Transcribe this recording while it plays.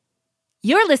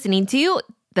You're listening to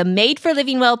the Made for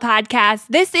Living Well podcast.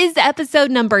 This is episode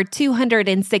number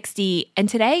 260, and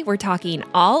today we're talking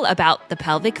all about the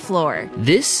pelvic floor.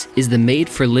 This is the Made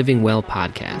for Living Well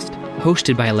podcast,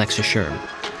 hosted by Alexa Sherm,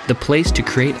 the place to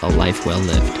create a life well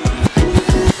lived.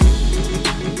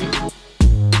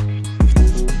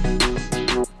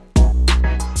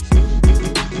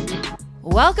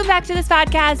 Welcome back to this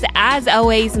podcast. As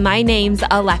always, my name's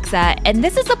Alexa, and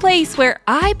this is a place where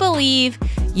I believe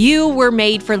you were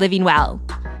made for living well.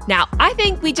 Now, I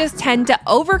think we just tend to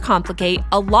overcomplicate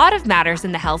a lot of matters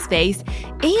in the health space,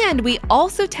 and we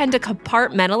also tend to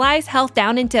compartmentalize health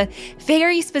down into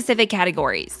very specific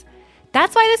categories.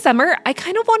 That's why this summer, I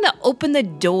kind of want to open the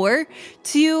door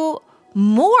to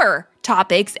more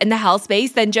topics in the health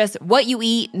space than just what you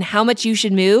eat and how much you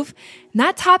should move. And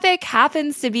that topic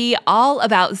happens to be all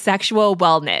about sexual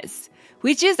wellness,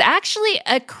 which is actually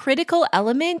a critical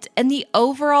element in the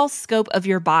overall scope of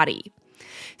your body.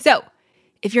 So,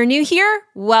 if you're new here,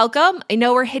 welcome. I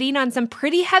know we're hitting on some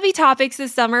pretty heavy topics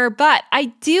this summer, but I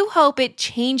do hope it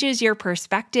changes your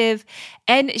perspective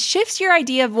and shifts your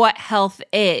idea of what health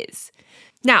is.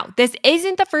 Now, this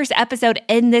isn't the first episode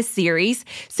in this series,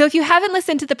 so if you haven't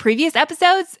listened to the previous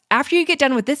episodes, after you get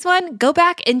done with this one, go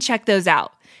back and check those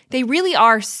out. They really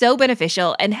are so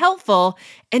beneficial and helpful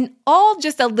and all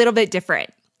just a little bit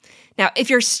different. Now,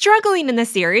 if you're struggling in this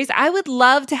series, I would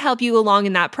love to help you along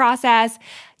in that process.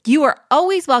 You are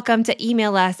always welcome to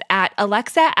email us at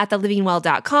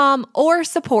alexa@thelivingwell.com or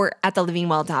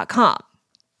support@thelivingwell.com.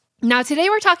 Now, today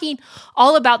we're talking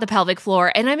all about the pelvic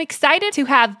floor, and I'm excited to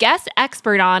have guest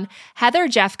expert on, Heather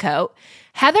Jeffcoat.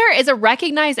 Heather is a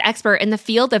recognized expert in the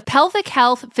field of pelvic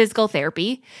health physical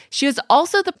therapy. She is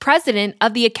also the president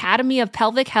of the Academy of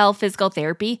Pelvic Health Physical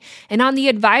Therapy and on the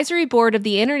advisory board of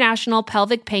the International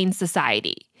Pelvic Pain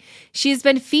Society. She has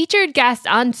been featured guest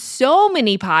on so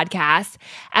many podcasts,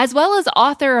 as well as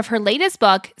author of her latest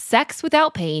book, Sex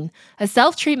Without Pain, a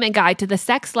self-treatment guide to the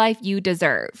sex life you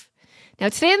deserve. Now,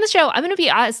 today on the show, I'm going to be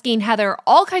asking Heather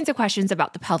all kinds of questions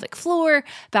about the pelvic floor,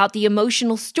 about the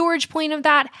emotional storage point of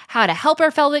that, how to help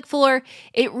our pelvic floor.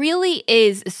 It really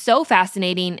is so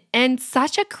fascinating and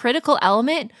such a critical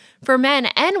element for men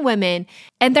and women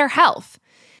and their health.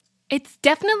 It's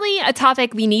definitely a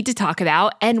topic we need to talk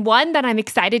about and one that I'm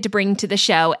excited to bring to the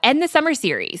show and the summer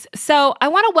series. So I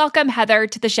want to welcome Heather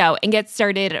to the show and get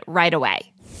started right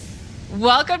away.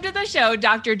 Welcome to the show,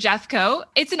 Dr. Jeffcoat.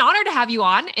 It's an honor to have you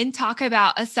on and talk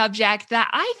about a subject that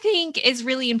I think is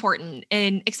really important,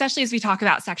 and especially as we talk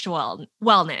about sexual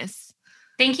wellness.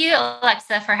 Thank you,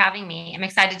 Alexa, for having me. I'm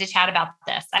excited to chat about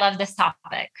this. I love this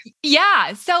topic.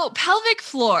 Yeah. So pelvic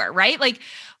floor, right? Like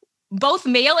both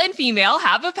male and female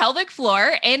have a pelvic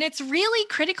floor, and it's really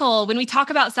critical when we talk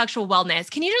about sexual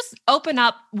wellness. Can you just open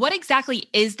up what exactly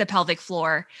is the pelvic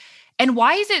floor and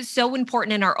why is it so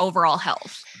important in our overall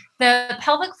health? The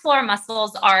pelvic floor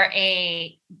muscles are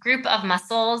a group of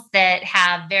muscles that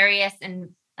have various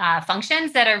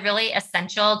functions that are really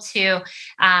essential to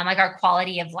like our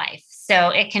quality of life. So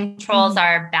it controls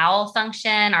our bowel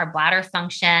function, our bladder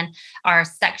function, our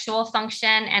sexual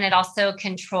function, and it also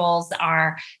controls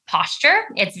our posture.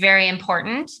 It's very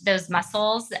important. Those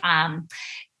muscles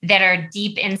that are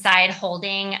deep inside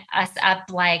holding us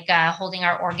up, like holding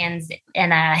our organs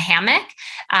in a hammock,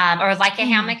 or like a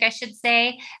hammock, I should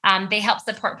say. They help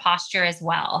support posture as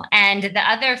well. And the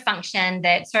other function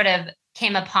that sort of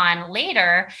came upon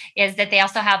later is that they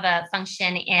also have a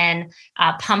function in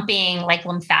pumping like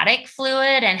lymphatic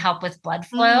fluid and help with blood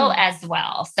flow as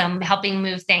well. So helping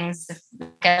move things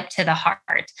up to the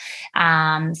heart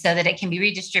so that it can be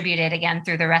redistributed again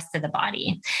through the rest of the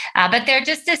body. But they're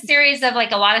just a series of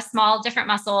like a lot of small different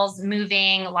muscles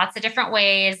moving lots of different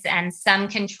ways. And some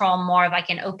control more like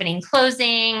an opening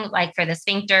closing, like for the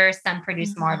sphincter, some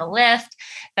produce more of a lift,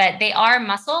 but they are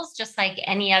muscles just like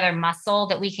any other muscle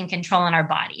that we can control in our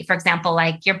body. For example,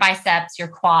 like your biceps, your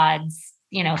quads,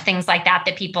 things like that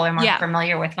people are more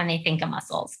familiar with when they think of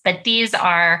muscles. But these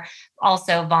are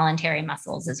also voluntary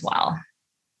muscles as well.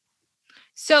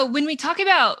 So when we talk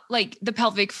about like the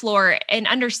pelvic floor and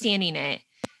understanding it,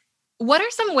 what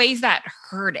are some ways that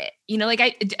hurt it?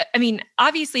 I mean,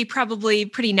 obviously, probably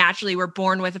pretty naturally, we're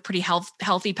born with a pretty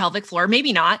healthy pelvic floor,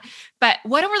 maybe not, but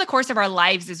what over the course of our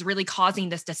lives is really causing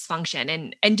this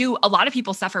dysfunction, and do a lot of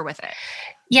people suffer with it?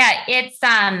 Yeah,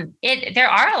 there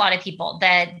are a lot of people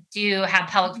that do have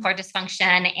pelvic floor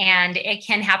dysfunction, and it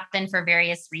can happen for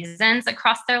various reasons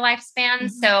across their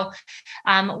lifespan. So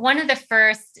one of the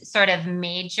first sort of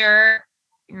major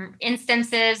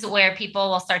instances where people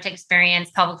will start to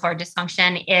experience pelvic floor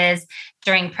dysfunction is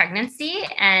during pregnancy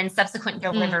and subsequent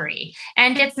delivery.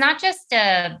 And it's not just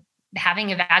a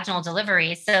having a vaginal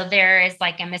delivery. So there is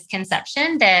like a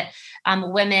misconception that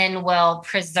women will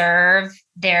preserve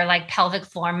their like pelvic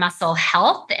floor muscle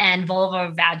health and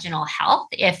vulvovaginal health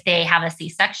if they have a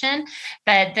C-section.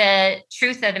 But the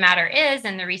truth of the matter is,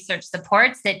 and the research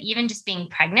supports, that even just being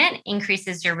pregnant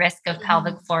increases your risk of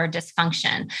pelvic floor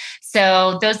dysfunction.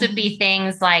 So those would be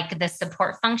things like the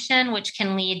support function, which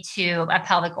can lead to a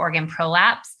pelvic organ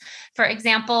prolapse, for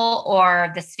example,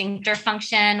 or the sphincter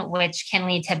function, which can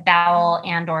lead to bowel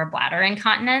and or bladder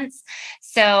incontinence.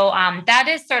 So that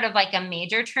is sort of like a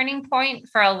major turning point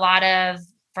for a lot of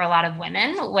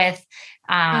women with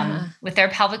their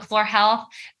pelvic floor health.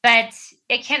 But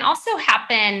it can also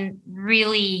happen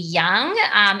really young.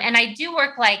 And I do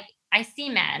work I see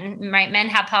men, right? Men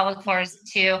have pelvic floors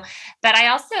too, but I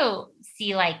also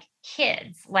see like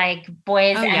kids, like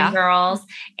boys and girls,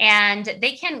 and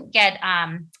they can get,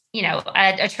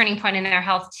 a turning point in their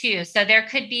health too. So there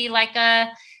could be like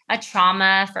a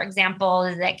trauma, for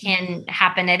example, that can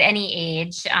happen at any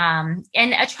age. And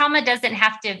a trauma doesn't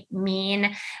have to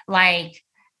mean like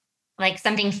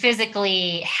something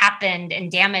physically happened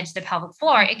and damaged the pelvic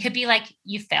floor. It could be like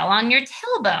you fell on your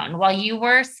tailbone while you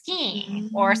were skiing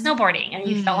or snowboarding, and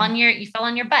you fell on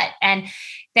your butt, and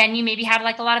then you maybe had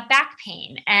like a lot of back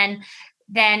pain. And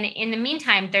then in the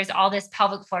meantime, there's all this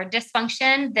pelvic floor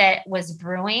dysfunction that was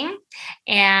brewing,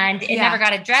 and it never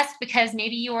got addressed because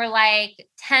maybe you were like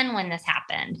 10 when this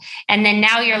happened. And then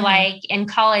now you're like in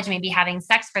college, maybe having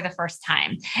sex for the first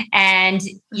time, and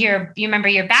you remember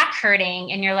your back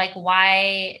hurting, and you're like,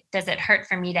 why does it hurt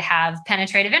for me to have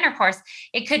penetrative intercourse?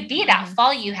 It could be that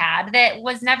fall you had that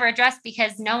was never addressed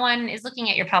because no one is looking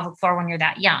at your pelvic floor when you're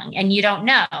that young and you don't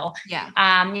know.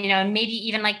 Maybe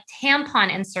even like tampon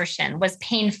insertion was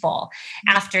painful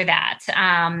after that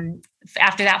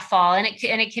fall. And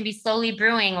it can be slowly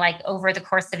brewing like over the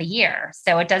course of a year.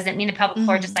 So it doesn't mean the pelvic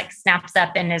floor just like snaps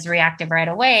up and is reactive right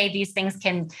away. These things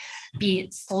can be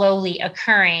slowly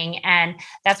occurring. And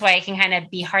that's why it can kind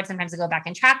of be hard sometimes to go back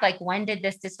and track, like, when did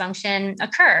this dysfunction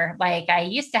occur? Like, I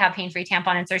used to have pain-free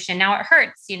tampon insertion. Now it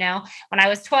hurts, when I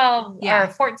was 12 or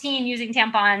 14 using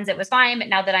tampons, it was fine. But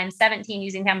now that I'm 17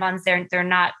 using tampons, they're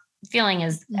not feeling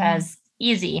as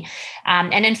easy.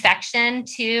 An infection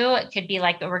too, it could be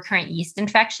like a recurrent yeast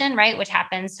infection, right? Which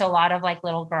happens to a lot of like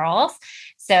little girls.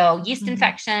 So yeast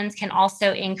infections can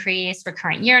also increase.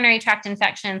 Recurrent urinary tract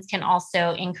infections can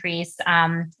also increase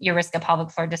your risk of pelvic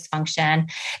floor dysfunction.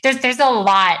 There's a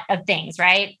lot of things,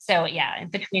 right? So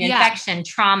between infection,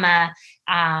 trauma,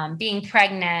 being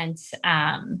pregnant,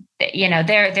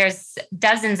 there's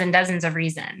dozens and dozens of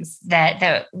reasons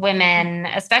that women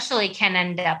especially can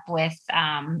end up with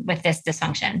this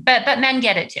dysfunction, but men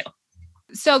get it too.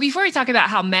 So before we talk about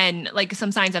how men, like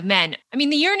some signs of men, I mean,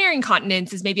 the urinary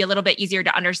incontinence is maybe a little bit easier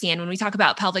to understand when we talk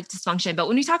about pelvic dysfunction, but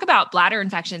when we talk about bladder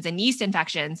infections and yeast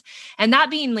infections, and that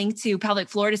being linked to pelvic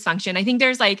floor dysfunction, I think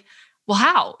there's like, well,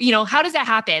 how does that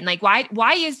happen? Like,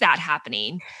 why is that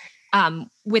happening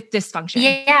with dysfunction?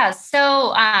 Yeah.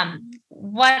 So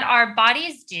what our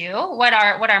bodies do, what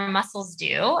our muscles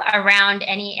do around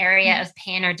any area of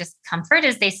pain or discomfort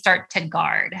is they start to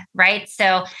guard, right?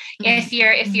 So if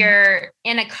you're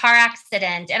in a car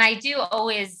accident, and I do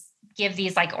always give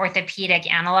these like orthopedic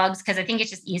analogs because I think it's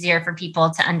just easier for people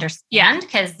to understand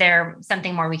because they're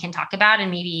something more we can talk about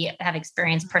and maybe have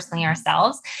experienced personally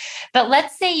ourselves. But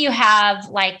let's say you have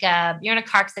you're in a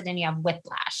car accident, you have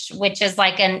whiplash, which is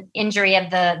like an injury of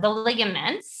the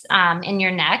ligaments in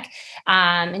your neck.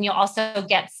 And you'll also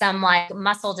get some like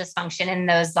muscle dysfunction in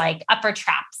those like upper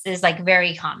traps is like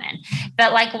very common.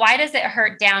 But like, why does it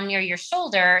hurt down near your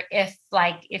shoulder if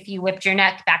you whipped your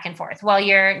neck back and forth? Well,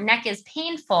 your neck is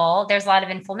painful. There's a lot of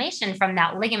inflammation from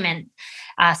that ligament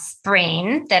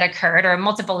sprain that occurred, or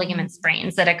multiple ligament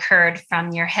sprains that occurred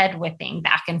from your head whipping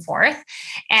back and forth.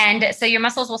 And so your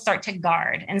muscles will start to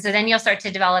guard. And so then you'll start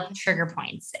to develop trigger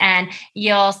points, and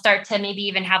you'll start to maybe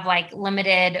even have like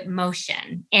limited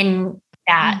motion in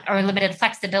that, or limited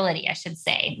flexibility, I should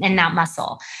say, in that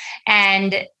muscle.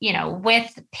 And,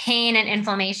 with pain and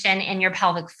inflammation in your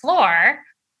pelvic floor,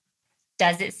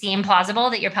 does it seem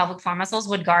plausible that your pelvic floor muscles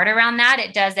would guard around that?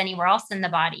 It does anywhere else in the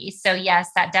body. So yes,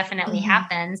 that definitely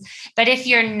happens. But if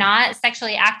you're not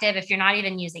sexually active, if you're not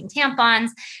even using tampons,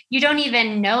 you don't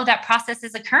even know that process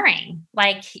is occurring.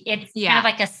 Like it's kind of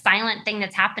like a silent thing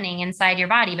that's happening inside your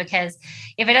body, because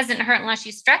if it doesn't hurt unless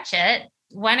you stretch it,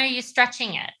 when are you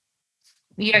stretching it?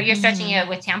 You're stretching it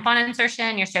with tampon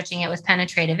insertion, you're stretching it with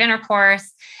penetrative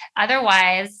intercourse.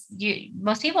 Otherwise,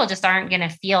 most people just aren't going to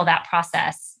feel that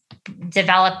process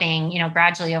developing,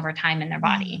 gradually over time in their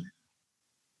body.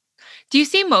 Do you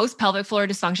see most pelvic floor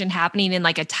dysfunction happening in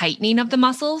like a tightening of the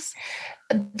muscles?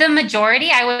 The majority,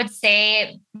 I would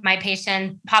say my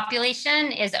patient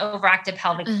population is overactive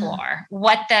pelvic floor.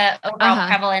 What the overall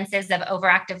prevalence is of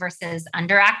overactive versus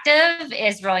underactive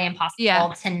is really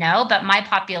impossible to know, but my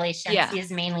population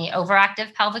is mainly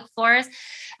overactive pelvic floors.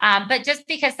 But just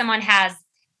because someone has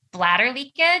bladder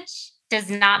leakage does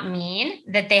not mean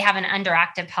that they have an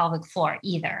underactive pelvic floor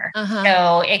either.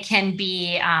 So it can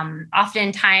be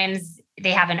oftentimes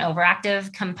they have an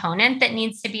overactive component that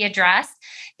needs to be addressed.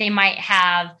 They might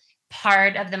have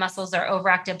part of the muscles are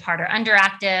overactive, part are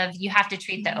underactive. You have to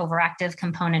treat the overactive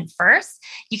component first.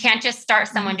 You can't just start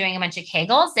someone doing a bunch of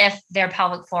Kegels if their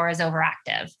pelvic floor is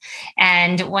overactive.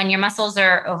 And when your muscles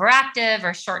are overactive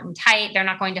or short and tight, they're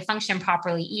not going to function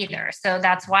properly either. So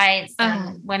that's why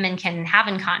some women can have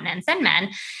incontinence, and men,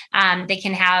 they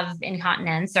can have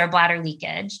incontinence or bladder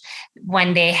leakage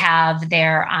when they have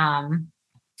their,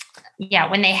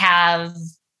 when they have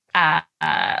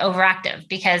overactive,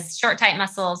 because short, tight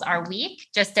muscles are weak,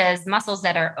 just as muscles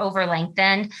that are over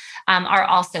lengthened are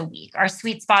also weak. Our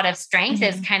sweet spot of strength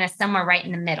is kind of somewhere right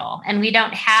in the middle. And we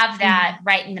don't have that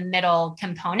right in the middle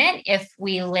component if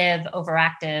we live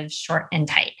overactive, short and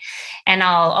tight. And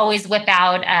I'll always whip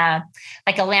out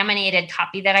like a laminated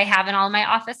copy that I have in all of my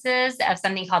offices of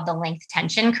something called the length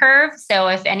tension curve. So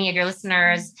if any of your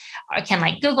listeners can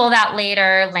like Google that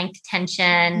later, length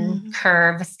tension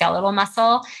curve, skeletal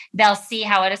muscle, they'll see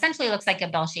how it essentially looks like a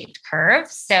bell-shaped curve.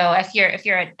 So if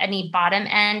you're at any bottom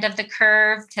end of the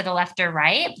curve to the left or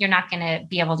right, you're not going to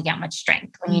be able to get much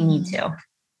strength when you need to.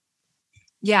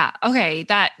 Yeah. Okay.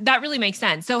 That really makes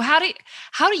sense. So how do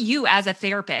you as a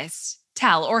therapist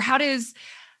tell, or how does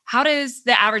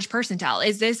the average person tell?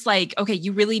 Is this like, okay,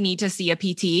 you really need to see a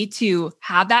PT to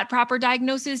have that proper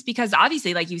diagnosis? Because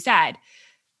obviously, like you said,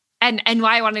 and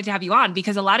why I wanted to have you on,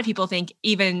 because a lot of people think,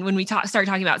 even when we start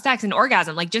talking about sex and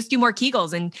orgasm, like just do more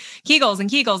Kegels and Kegels and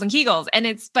Kegels and Kegels.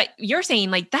 And but you're saying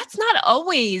like, that's not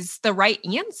always the right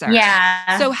answer.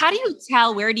 Yeah. So how do you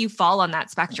tell, where do you fall on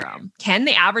that spectrum? Can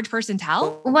the average person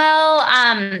tell? Well,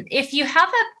 if you have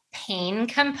a pain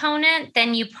component,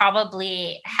 then you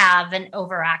probably have an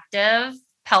overactive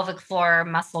pelvic floor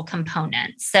muscle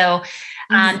component. So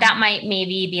that might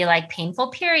maybe be like painful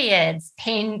periods,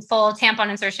 painful tampon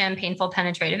insertion, painful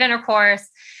penetrative intercourse,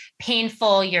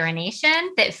 painful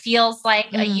urination that feels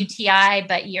like a UTI,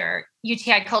 but your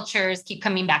UTI cultures keep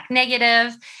coming back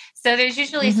negative. So there's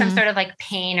usually some sort of like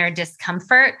pain or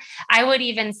discomfort. I would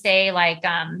even say like,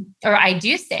 or I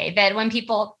do say that when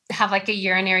people have like a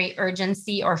urinary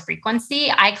urgency or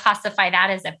frequency, I classify that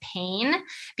as a pain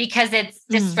because it's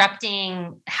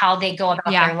disrupting how they go about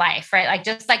their life, right? Like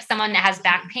just like someone that has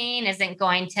back pain isn't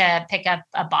going to pick up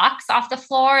a box off the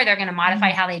floor. They're going to modify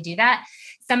how they do that.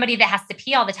 Somebody that has to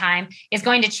pee all the time is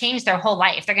going to change their whole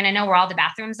life. They're going to know where all the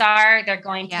bathrooms are. They're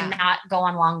going to not go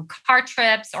on long car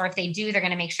trips, or if they do, they're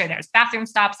going to make sure there's bathroom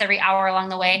stops every hour along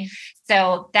the way.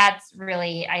 So that's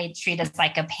really, I treat as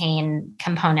like a pain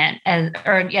component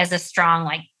or as a strong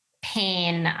like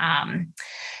pain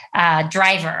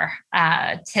driver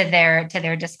to their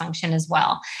dysfunction as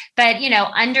well. But,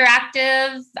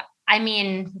 underactive, I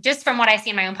mean, just from what I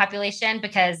see in my own population,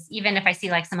 because even if I see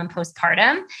like someone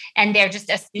postpartum and they're just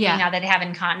assuming now that they have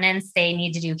incontinence, they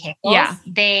need to do Kegels,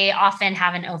 they often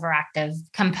have an overactive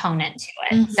component to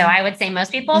it. So I would say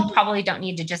most people probably don't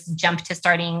need to just jump to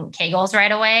starting Kegels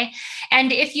right away.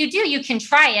 And if you do, you can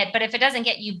try it. But if it doesn't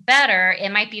get you better, it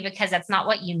might be because that's not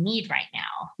what you need right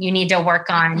now. You need to work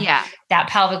on that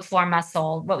pelvic floor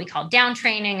muscle, what we call down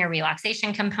training or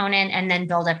relaxation component, and then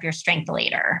build up your strength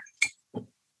later.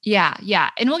 Yeah.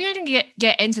 Yeah. And we're going to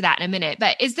get into that in a minute,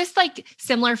 but is this like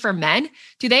similar for men?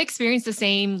 Do they experience the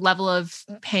same level of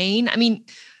pain? I mean,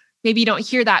 maybe you don't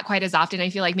hear that quite as often.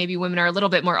 I feel like maybe women are a little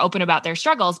bit more open about their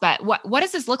struggles, but what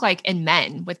does this look like in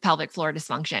men with pelvic floor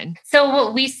dysfunction? So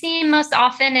what we see most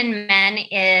often in men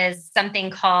is something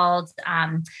called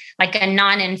like a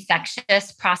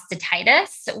non-infectious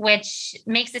prostatitis, which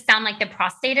makes it sound like the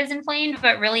prostate is inflamed,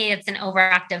 but really it's an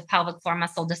overactive pelvic floor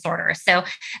muscle disorder. So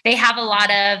they have a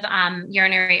lot of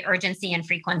urinary urgency and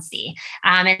frequency,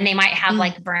 and they might have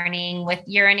like burning with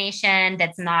urination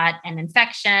that's not an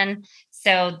infection.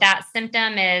 So that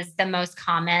symptom is the most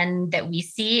common that we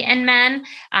see in men.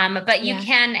 But you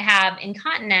can have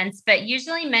incontinence, but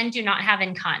usually men do not have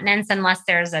incontinence unless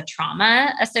there's a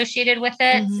trauma associated with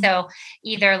it. So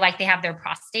either like they have their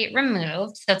prostate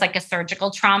removed, so it's like a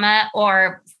surgical trauma,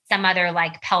 or some other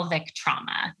like pelvic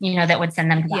trauma, that would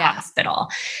send them to the hospital.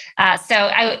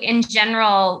 In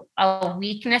general, a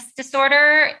weakness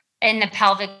disorder in the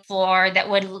pelvic floor that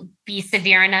would be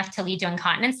severe enough to lead to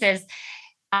incontinence is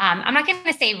I'm not going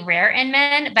to say rare in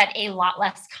men, but a lot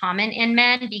less common in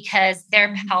men because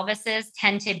their pelvises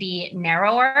tend to be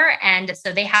narrower. And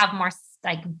so they have more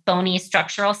like bony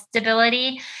structural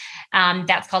stability.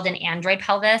 That's called an android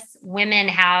pelvis. Women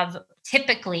have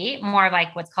typically more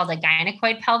like what's called a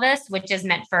gynecoid pelvis, which is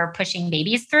meant for pushing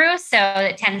babies through. So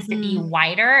it tends to be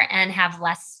wider and have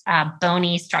less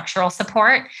bony structural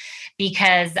support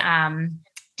because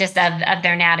just of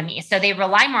their anatomy. So they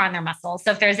rely more on their muscles.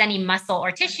 So if there's any muscle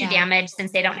or tissue damage,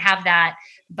 since they don't have that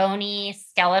bony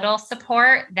skeletal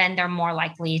support, then they're more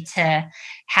likely to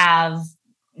have,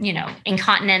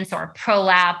 incontinence or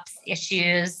prolapse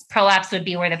issues. Prolapse would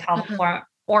be where the pelvic floor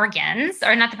organs,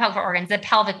 or not the pelvic organs, the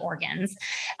pelvic organs,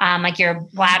 like your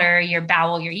bladder, your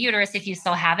bowel, your uterus, if you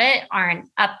still have it, aren't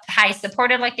up high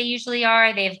supported like they usually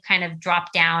are. They've kind of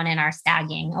dropped down and are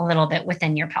sagging a little bit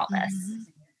within your pelvis.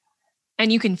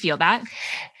 And you can feel that?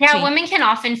 Yeah, women can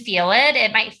often feel it.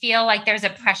 It might feel like there's a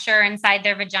pressure inside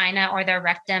their vagina or their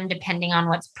rectum, depending on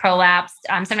what's prolapsed.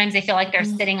 Sometimes they feel like they're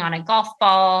sitting on a golf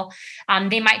ball.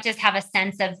 They might just have a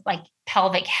sense of like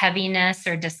pelvic heaviness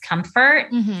or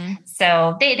discomfort.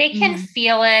 So they can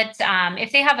feel it.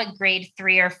 If they have a grade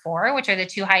 3 or 4, which are the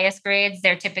 2 highest grades,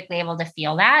 they're typically able to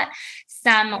feel that.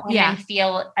 Some women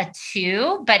feel a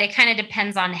 2, but it kind of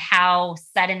depends on how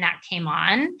sudden that came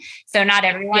on. So not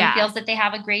everyone feels that they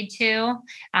have a grade 2.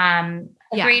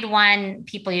 Grade 1,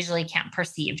 people usually can't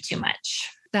perceive too much.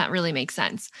 That really makes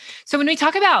sense. So when we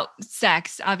talk about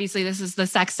sex, obviously this is the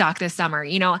sex talk this summer,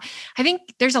 I think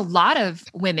there's a lot of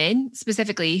women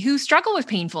specifically who struggle with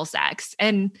painful sex.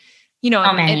 And,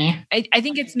 many. I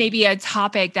think it's maybe a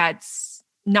topic that's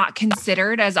not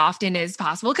considered as often as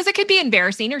possible because it could be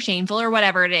embarrassing or shameful or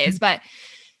whatever it is. But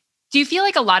do you feel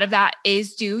like a lot of that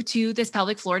is due to this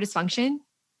pelvic floor dysfunction?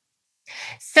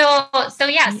 So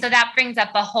that brings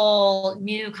up a whole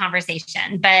new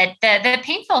conversation, but the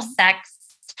painful sex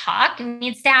talk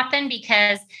needs to happen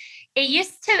because it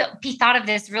used to be thought of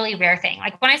this really rare thing.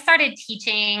 Like when I started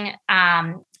teaching,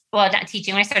 when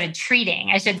I started treating,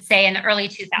 I should say in the early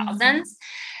 2000s,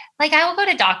 like I will go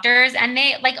to doctors and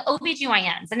they like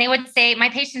OBGYNs and they would say, my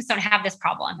patients don't have this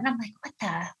problem. And I'm like, what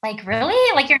the, like,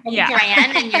 really? Like you're an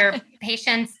OBGYN and your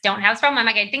patients don't have this problem? I'm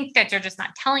like, I think that they're just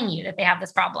not telling you that they have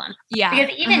this problem. Yeah. Because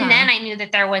even then I knew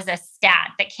that there was a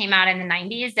stat that came out in the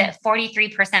 90s that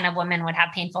 43% of women would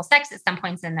have painful sex at some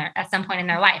point in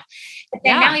their life. But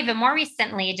then now even more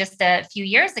recently, just a few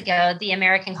years ago, the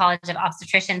American College of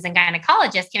Obstetricians and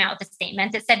Gynecologists came out with a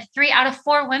statement that said 3 out of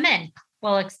 4 women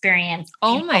will experience.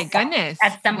 Oh my goodness.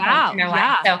 At some point in their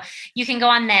life. So you can go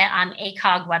on the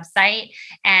ACOG website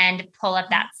and pull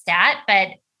up that stat, but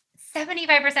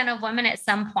 75% of women at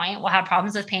some point will have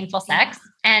problems with painful sex.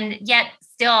 And yet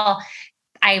still,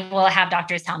 I will have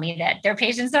doctors tell me that their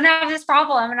patients don't have this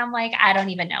problem. And I'm like, I don't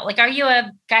even know. Like, are you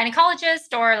a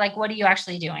gynecologist or like, what are you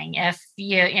actually doing? If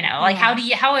like,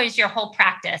 how is your whole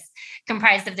practice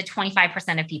comprised of the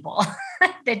 25% of people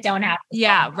that don't have this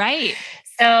problem? Right.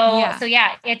 So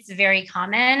it's very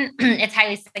common. It's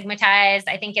highly stigmatized.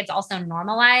 I think it's also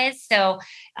normalized. So,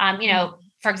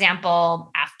 for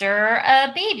example, after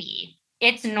a baby,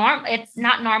 it's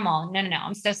not normal. No.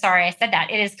 I'm so sorry I said that.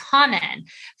 It is common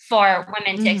for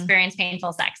women to experience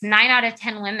painful sex. 9 out of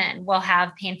 10 women will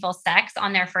have painful sex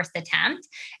on their first attempt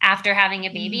after having a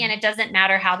baby. And it doesn't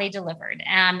matter how they delivered.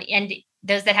 And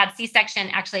those that had C-section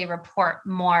actually report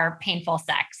more painful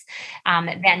sex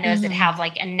than those that have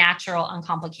like a natural,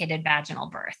 uncomplicated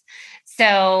vaginal birth.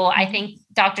 So I think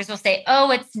doctors will say, oh,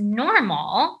 it's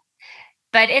normal,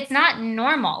 but it's not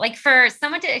normal. Like for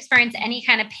someone to experience any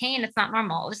kind of pain, it's not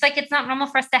normal. Just like it's not normal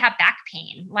for us to have back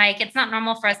pain. Like it's not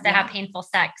normal for us to have painful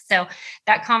sex. So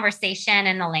that conversation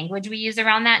and the language we use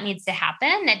around that needs to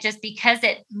happen. That just because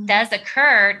it does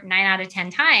occur 9 out of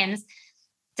 10 times,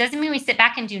 doesn't mean we sit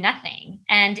back and do nothing.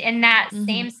 And in that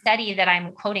same study that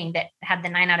I'm quoting that had the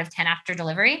 9 out of 10 after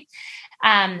delivery,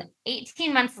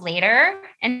 18 months later,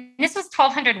 and this was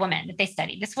 1,200 women that they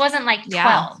studied. This wasn't like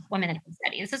 12 women that they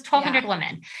studied. This was 1,200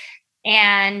 women.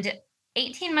 And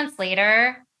 18 months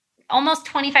later, almost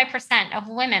 25% of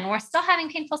women were still having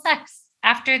painful sex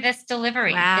after this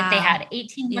delivery that they had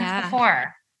 18 months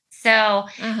before. So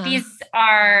these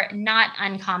are not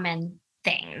uncommon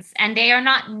things, and they are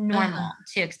not normal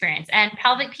to experience. And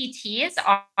pelvic PTs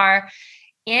are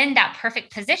in that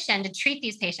perfect position to treat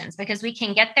these patients because we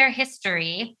can get their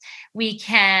history. We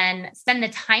can spend the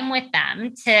time with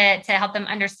them to help them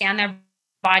understand their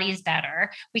bodies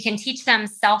better. We can teach them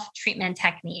self-treatment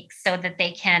techniques so that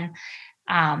they can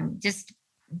just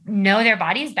know their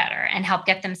bodies better and help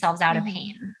get themselves out of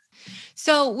pain.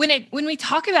 So when we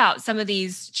talk about some of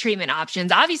these treatment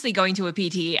options, obviously going to a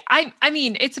PT, I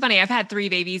mean, it's funny. I've had 3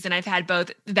 babies and I've had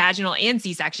both vaginal and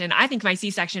C-section. I think my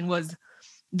C-section was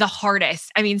the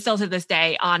hardest. I mean, still to this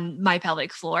day on my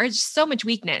pelvic floor, it's just so much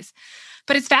weakness.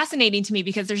 But it's fascinating to me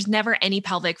because there's never any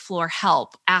pelvic floor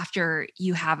help after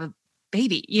you have a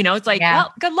baby. It's like,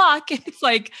 well, good luck. It's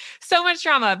like so much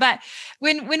trauma. But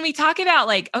when we talk about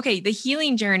like, okay, the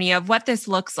healing journey of what this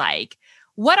looks like,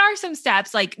 what are some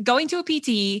steps like going to a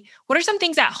PT? What are some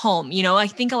things at home? I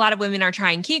think a lot of women are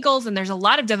trying Kegels and there's a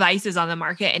lot of devices on the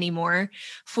market anymore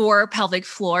for pelvic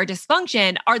floor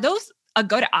dysfunction. Are those a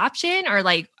good option or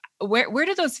like where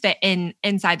do those fit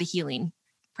inside the healing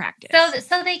practice?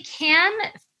 So they can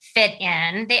fit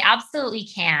in. They absolutely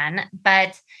can.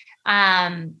 But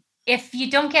if you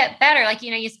don't get better, like,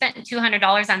 you spent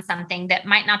 $200 on something that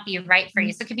might not be right for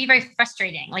you. So it could be very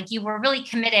frustrating. Like you were really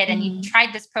committed and you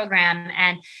tried this program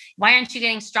and why aren't you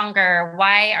getting stronger?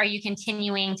 Why are you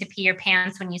continuing to pee your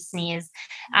pants when you sneeze?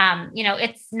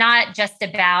 It's not just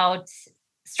about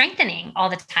strengthening all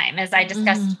the time, as I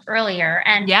discussed earlier.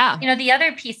 And, the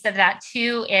other piece of that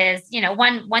too is,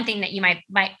 one thing that you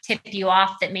might tip you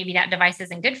off that maybe that device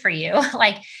isn't good for you.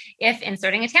 Like if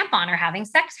inserting a tampon or having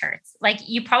sex hurts, like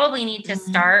you probably need to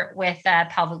start with a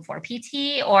pelvic floor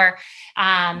PT or,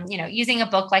 using a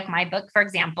book like my book, for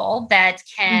example, that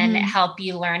can help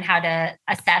you learn how to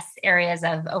assess areas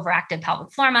of overactive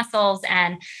pelvic floor muscles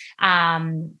and,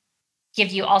 give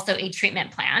you also a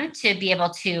treatment plan to be able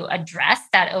to address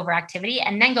that overactivity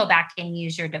and then go back and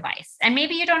use your device. And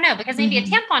maybe you don't know because maybe a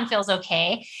tampon feels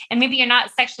okay. And maybe you're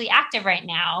not sexually active right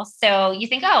now. So you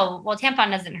think, oh, well, tampon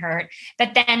doesn't hurt,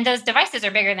 but then those devices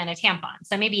are bigger than a tampon.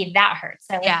 So maybe that hurts.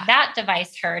 So if that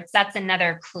device hurts, that's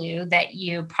another clue that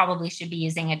you probably should be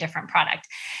using a different product.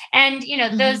 And,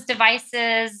 those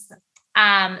devices,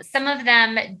 some of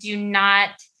them do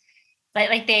not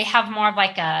like they have more of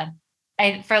like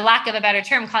for lack of a better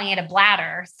term, calling it a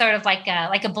bladder, sort of like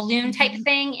a balloon type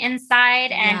thing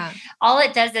inside. And all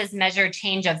it does is measure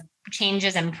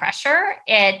changes in pressure.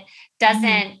 It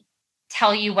doesn't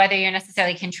tell you whether you're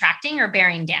necessarily contracting or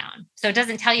bearing down. So it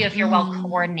doesn't tell you if you're well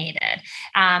coordinated.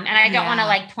 And I don't want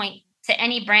to point to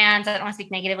any brands. I don't want to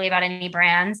speak negatively about any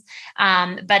brands.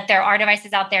 But there are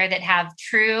devices out there that have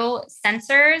true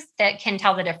sensors that can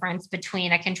tell the difference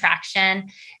between a contraction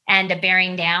and a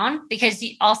bearing down, because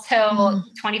also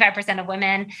 25% of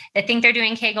women that think they're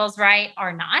doing Kegels right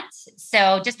are not.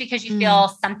 So just because you feel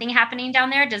something happening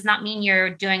down there does not mean you're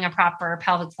doing a proper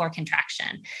pelvic floor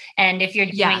contraction. And if you're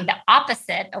doing the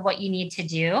opposite of what you need to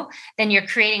do, then you're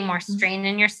creating more strain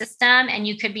in your system and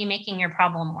you could be making your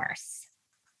problem worse.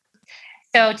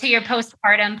 So to your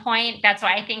postpartum point, that's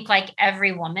why I think like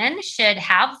every woman should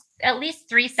have at least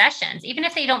 3 sessions, even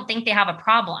if they don't think they have a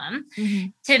problem,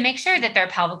 to make sure that their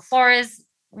pelvic floor is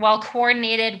well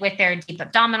coordinated with their deep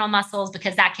abdominal muscles,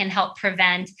 because that can help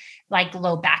prevent like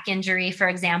low back injury, for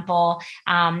example.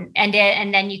 And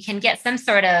then you can get some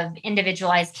sort of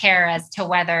individualized care as to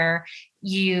whether are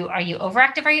you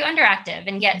overactive, are you underactive,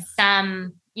 and get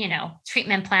some,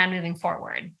 treatment plan moving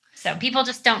forward. So people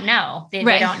just don't know. They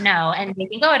don't know. And they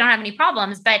think, oh, I don't have any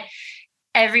problems. But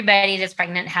everybody that's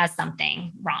pregnant has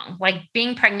something wrong. Like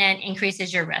being pregnant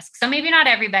increases your risk. So maybe not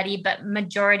everybody, but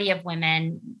majority of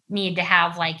women need to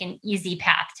have like an easy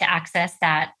path to access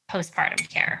that postpartum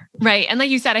care. Right. And like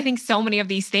you said, I think so many of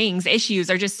these issues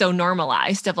are just so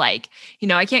normalized of like,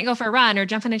 I can't go for a run or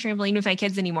jump on a trampoline with my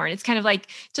kids anymore. And it's kind of like,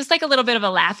 just like a little bit of a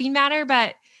laughing matter,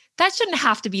 but that shouldn't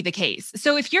have to be the case.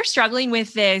 So if you're struggling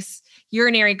with this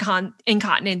urinary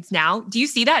incontinence now, do you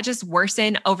see that just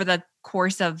worsen over the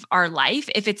course of our life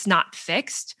if it's not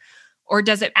fixed? Or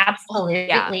does it? Absolutely.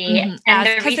 Yeah. And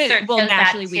the research shows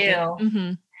that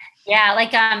too.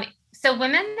 Yeah. So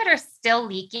women that are still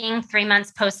leaking 3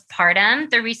 months postpartum,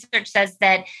 the research says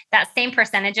that same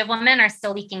percentage of women are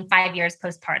still leaking 5 years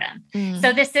postpartum.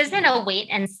 So this isn't a wait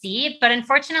and see, but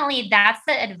unfortunately, that's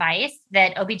the advice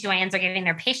that OBGYNs are giving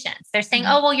their patients. They're saying,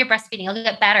 oh, well, you're breastfeeding. You'll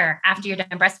get better after you're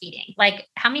done breastfeeding. Like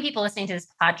how many people listening to this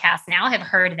podcast now have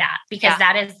heard that? Because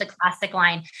that is the classic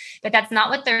line, but that's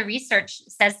not what the research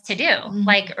says to do.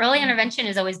 Like early intervention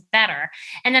is always better.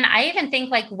 And then I even think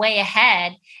like way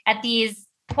ahead at these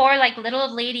poor like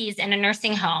little ladies in a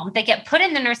nursing home that get put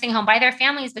in the nursing home by their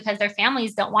families because their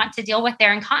families don't want to deal with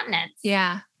their incontinence.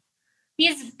 Yeah.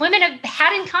 These women have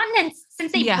had incontinence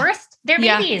since they birthed their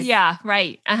babies. Yeah.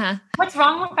 Right. What's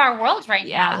wrong with our world right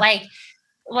now? Like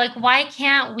why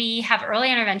can't we have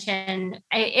early intervention?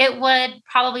 It would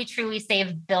probably truly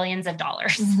save billions of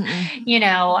dollars, in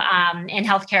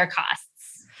healthcare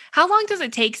costs. How long does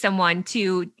it take someone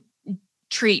to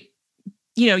treat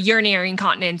urinary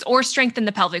incontinence or strengthen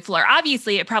the pelvic floor?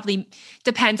 Obviously, it probably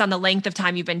depends on the length of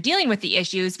time you've been dealing with the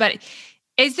issues, but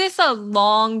is this a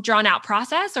long, drawn out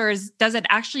process, or does it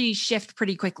actually shift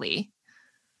pretty quickly?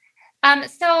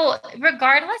 So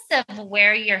regardless of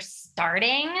where you're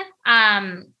starting,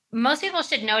 most people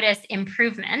should notice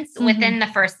improvements within the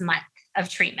first month of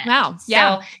treatment. Wow.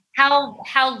 Yeah. So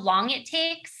how long it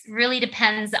takes really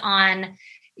depends on,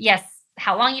 yes,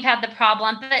 how long you've had the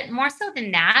problem, but more so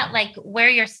than that, like where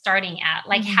you're starting at,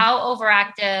 like how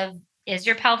overactive is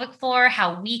your pelvic floor?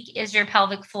 How weak is your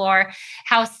pelvic floor?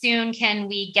 How soon can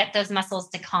we get those muscles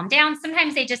to calm down?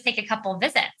 Sometimes they just take a couple of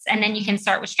visits, and then you can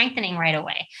start with strengthening right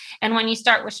away. And when you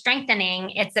start with strengthening,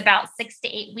 it's about 6 to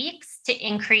 8 weeks to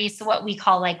increase what we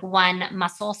call like one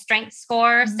muscle strength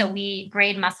score. So we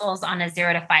grade muscles on a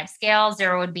 0 to 5 scale.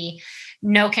 0 would be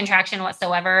no contraction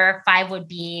whatsoever. 5 would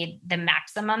be the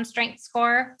maximum strength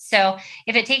score. So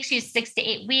if it takes you 6 to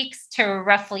 8 weeks to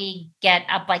roughly get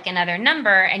up like another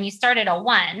number, and you start at a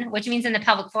 1, which means in the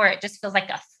pelvic floor, it just feels like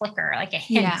a flicker, like a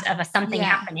hint of a something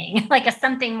happening, like a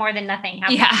something more than nothing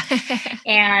happening. Yeah.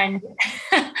 And,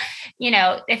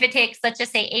 if it takes, let's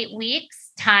just say 8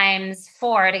 weeks times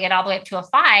 4 to get all the way up to a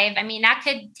 5, I mean, that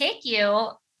could take you,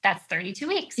 that's 32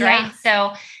 weeks, right?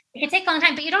 So it can take a long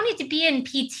time, but you don't need to be in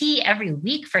PT every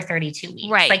week for 32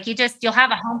 weeks. Right. Like you'll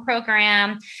have a home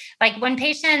program. Like when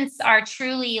patients are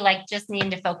truly like just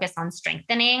needing to focus on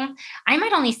strengthening, I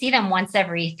might only see them once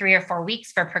every 3 or 4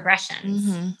 weeks for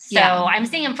progressions. So I'm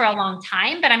seeing them for a long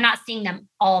time, but I'm not seeing them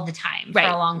all the time for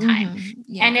a long time.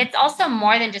 And it's also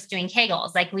more than just doing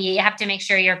Kegels. Like we have to make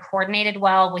sure you're coordinated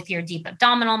well with your deep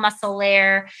abdominal muscle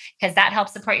layer, because that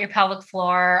helps support your pelvic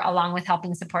floor along with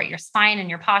helping support your spine and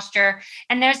your posture.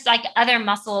 And there's like other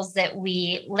muscles that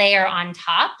we layer on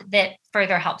top that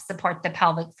further help support the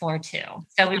pelvic floor too.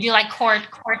 So we do like core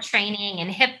training and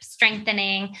hip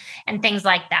strengthening and things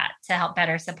like that to help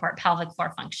better support pelvic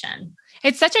floor function.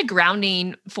 It's such a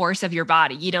grounding force of your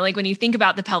body. Like when you think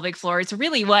about the pelvic floor, it's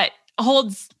really what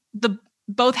holds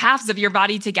both halves of your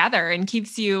body together and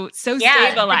keeps you so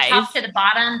stabilized. The top to the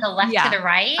bottom, the left to the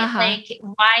right. Like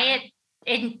why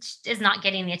it is not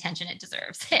getting the attention it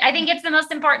deserves. I think it's the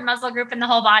most important muscle group in the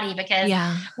whole body, because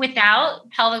without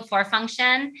pelvic floor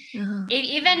function,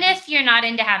 even if you're not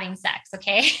into having sex,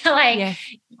 okay,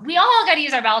 we all got to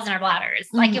use our bowels and our bladders.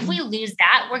 Like if we lose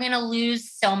that, we're going to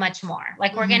lose so much more.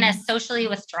 Like we're going to socially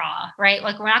withdraw, right?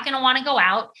 Like we're not going to want to go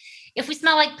out if we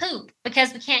smell like poop,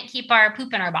 because we can't keep our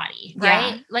poop in our body,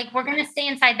 right? Yeah. Like we're going to stay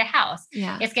inside the house.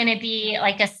 Yeah. It's going to be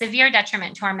like a severe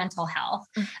detriment to our mental health.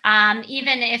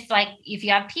 Even if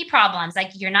you have pee problems,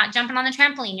 like you're not jumping on the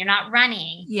trampoline, you're not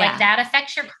running, like that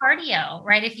affects your cardio,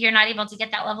 right? If you're not able to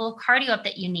get that level of cardio up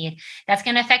that you need, that's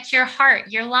going to affect your heart,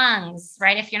 your lungs,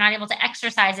 right? If you're not able to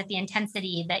exercise at the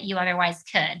intensity that you otherwise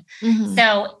could.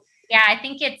 So yeah, I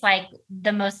think it's like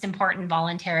the most important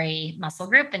voluntary muscle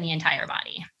group in the entire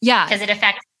body. Yeah. Because it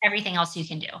affects everything else you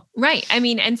can do. Right. I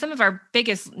mean, and some of our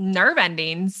biggest nerve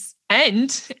endings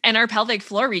end in our pelvic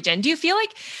floor region. Do you feel like,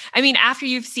 after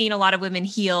you've seen a lot of women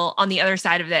heal on the other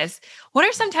side of this, what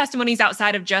are some testimonies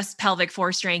outside of just pelvic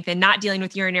floor strength and not dealing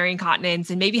with urinary incontinence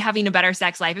and maybe having a better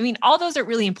sex life? All those are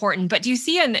really important, but do you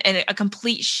see a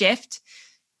complete shift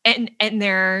in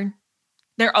their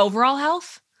overall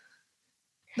health?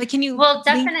 Like, can you? Well,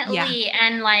 definitely. Yeah.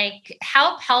 And like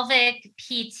how pelvic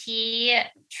PT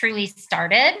truly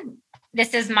started,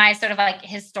 this is my sort of like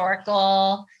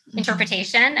historical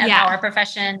interpretation of how our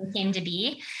profession came to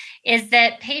be, is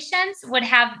that patients would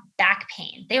have back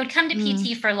pain. They would come to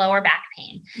PT for lower back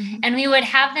pain, and we would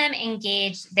have them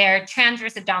engage their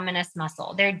transverse abdominis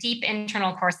muscle, their deep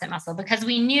internal corset muscle, because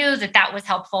we knew that was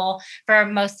helpful for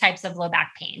most types of low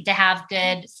back pain, to have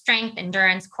good strength,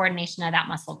 endurance, coordination of that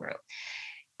muscle group.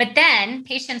 But then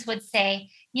patients would say,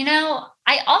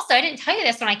 I didn't tell you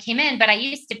this when I came in, but I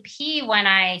used to pee when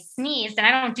I sneezed and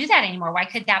I don't do that anymore. Why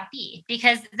could that be?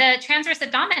 Because the transverse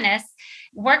abdominis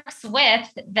works with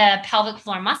the pelvic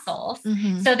floor muscles.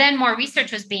 So then more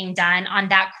research was being done on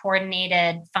that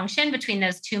coordinated function between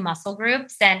those two muscle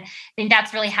groups. And I think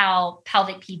that's really how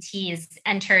pelvic PTs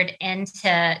entered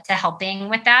into helping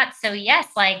with that. So yes,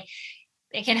 like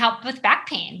it can help with back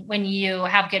pain when you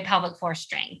have good pelvic floor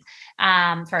strength,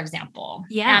 for example.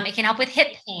 It can help with hip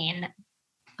pain.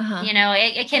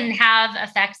 It can have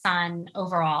effects on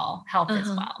overall health as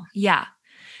well. Yeah.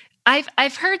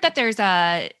 I've heard that there's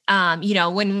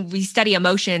when we study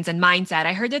emotions and mindset,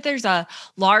 I heard that there's a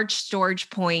large storage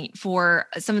point for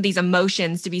some of these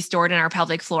emotions to be stored in our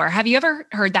pelvic floor. Have you ever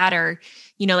heard that? Or,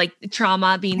 like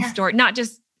trauma being stored, not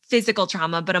just physical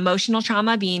trauma, but emotional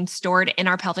trauma being stored in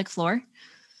our pelvic floor?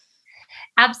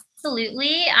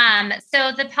 Absolutely.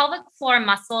 So the pelvic floor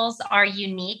muscles are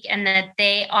unique in that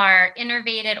they are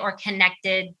innervated or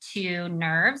connected to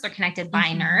nerves or connected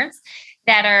by nerves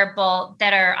that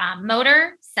are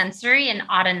motor, sensory, and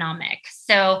autonomic.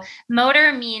 So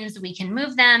motor means we can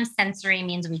move them. Sensory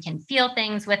means we can feel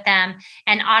things with them.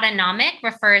 And autonomic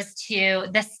refers to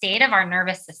the state of our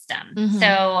nervous system.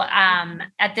 So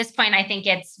at this point, I think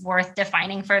it's worth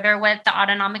defining further what the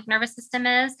autonomic nervous system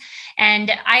is.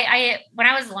 And I when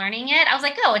I was learning it, I was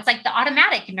like, oh, it's like the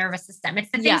automatic nervous system.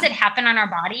 It's the things that happen on our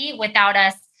body without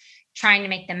us trying to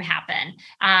make them happen.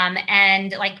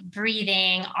 And like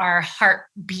breathing, our heart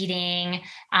beating,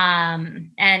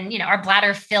 and, our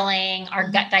bladder filling,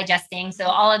 our gut digesting. So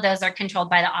all of those are controlled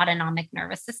by the autonomic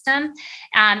nervous system.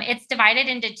 It's divided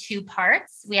into two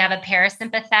parts. We have a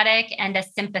parasympathetic and a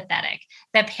sympathetic.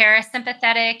 The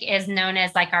parasympathetic is known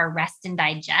as like our rest and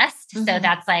digest. So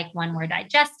that's like when we're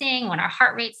digesting, when our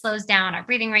heart rate slows down, our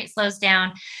breathing rate slows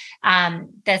down.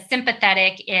 The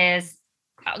sympathetic is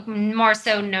more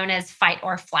so known as fight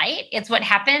or flight. It's what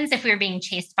happens if we're being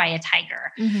chased by a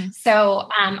tiger. So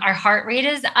our heart rate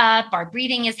is up, our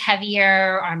breathing is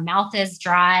heavier, our mouth is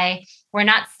dry. We're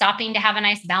not stopping to have a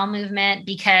nice bowel movement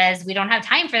because we don't have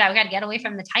time for that. We got to get away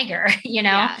from the tiger,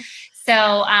 Yeah.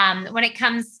 So when it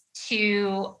comes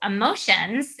to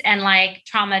emotions and like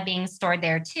trauma being stored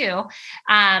there too,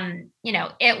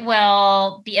 it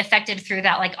will be affected through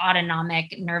that like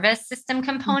autonomic nervous system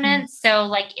component. So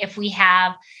like if we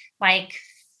have like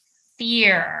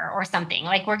fear or something,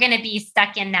 like we're going to be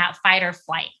stuck in that fight or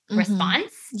flight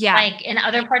response, like in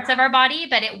other parts of our body,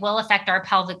 but it will affect our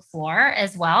pelvic floor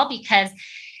as well because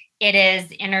it is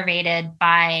innervated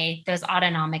by those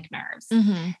autonomic nerves.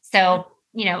 So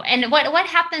and what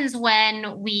happens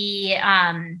when we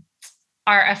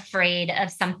are afraid of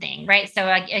something, right? So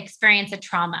like experience a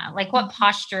trauma, like what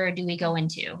posture do we go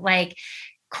into? Like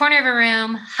corner of a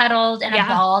room, huddled in a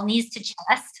ball, knees to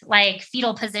chest, like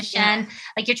fetal position,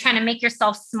 like you're trying to make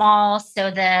yourself small so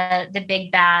the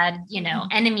big bad,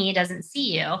 enemy doesn't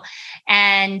see you.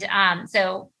 And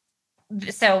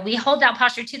so we hold that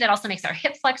posture too. That also makes our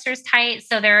hip flexors tight.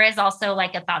 So there is also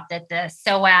like a thought that the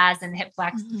psoas and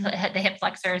the hip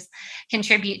flexors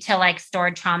contribute to like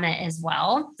stored trauma as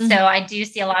well. So I do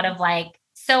see a lot of like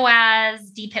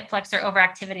psoas, deep hip flexor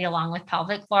overactivity along with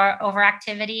pelvic floor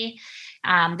overactivity.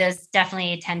 Those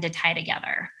definitely tend to tie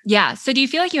together. Yeah. So do you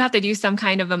feel like you have to do some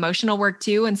kind of emotional work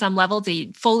too, in some level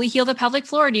to fully heal the pelvic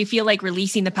floor? Or do you feel like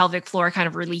releasing the pelvic floor kind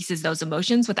of releases those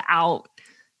emotions without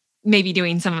maybe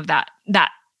doing some of that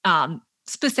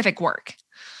specific work?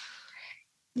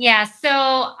 Yeah. So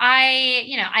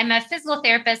I'm a physical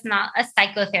therapist, not a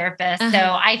psychotherapist. So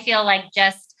I feel like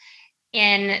just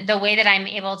in the way that I'm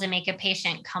able to make a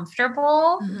patient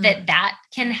comfortable, that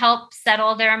can help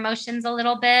settle their emotions a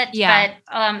little bit. Yeah.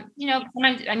 But,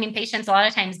 sometimes, patients a lot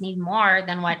of times need more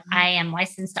than what I am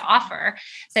licensed to offer.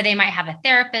 So they might have a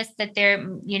therapist that they're,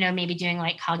 maybe doing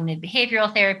like cognitive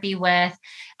behavioral therapy with.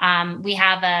 We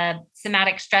have a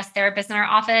somatic stress therapist in our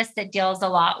office that deals a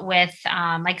lot with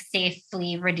like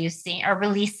safely reducing or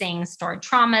releasing stored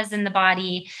traumas in the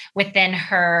body within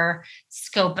her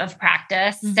scope of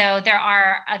practice. So there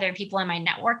are other people in my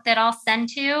network that I'll send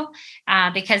to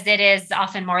because it is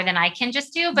often more than I can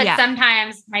just do. But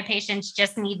sometimes my patients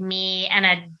just need me and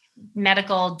a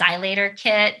medical dilator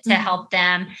kit to help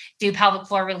them do pelvic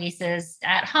floor releases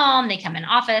at home. They come in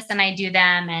office and I do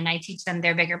them and I teach them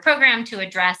their bigger program to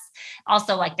address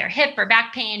also like their hip or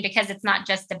back pain, because it's not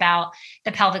just about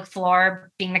the pelvic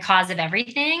floor being the cause of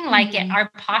everything. Like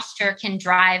our posture can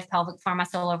drive pelvic floor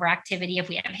muscle overactivity. If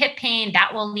we have hip pain,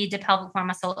 that will lead to pelvic floor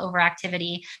muscle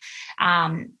overactivity.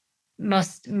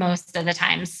 Most of the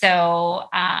time. So,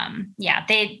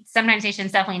 sometimes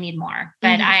patients definitely need more,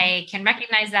 but I can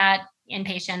recognize that in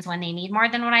patients when they need more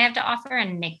than what I have to offer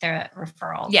and make the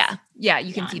referrals. Yeah.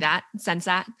 You can see that, sense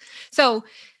that. So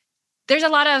there's a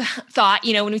lot of thought,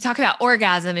 when we talk about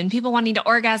orgasm and people wanting to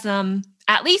orgasm,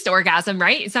 at least orgasm,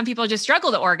 right? Some people just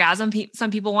struggle to orgasm. Some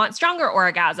people want stronger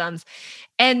orgasms.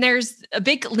 And there's a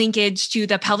big linkage to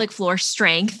the pelvic floor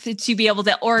strength to be able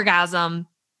to orgasm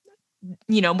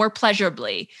more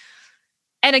pleasurably.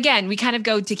 And again, we kind of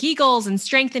go to Kegels and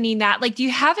strengthening that. Like, do you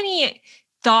have any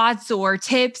thoughts or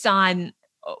tips on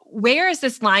where is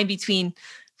this line between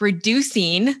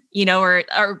reducing,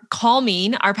 or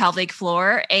calming our pelvic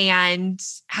floor and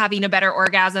having a better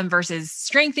orgasm versus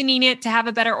strengthening it to have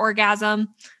a better orgasm?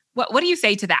 What do you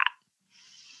say to that?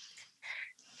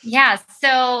 Yeah.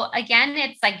 So again,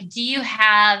 it's like, do you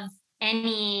have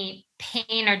any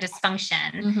pain or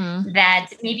dysfunction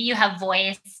that maybe you have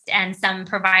voiced and some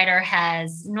provider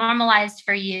has normalized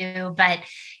for you, but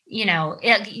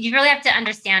you really have to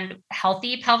understand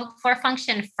healthy pelvic floor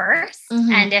function first.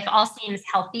 Mm-hmm. And if all seems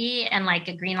healthy and like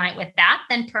a green light with that,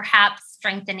 then perhaps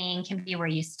strengthening can be where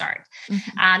you start.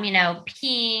 Mm-hmm.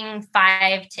 Peeing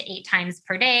 5 to 8 times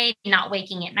per day, not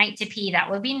waking at night to pee,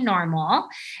 that would be normal.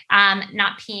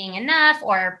 Not peeing enough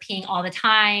or peeing all the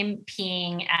time,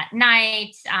 peeing at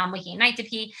night, waking at night to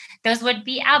pee, those would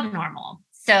be abnormal.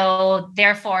 So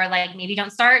therefore, like maybe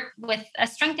don't start with a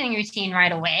strengthening routine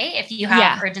right away if you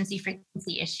have urgency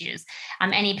frequency issues.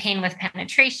 Any pain with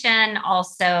penetration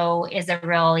also is a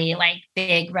really like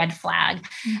big red flag.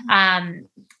 Mm-hmm.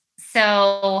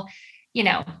 So,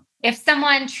 if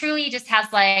someone truly just has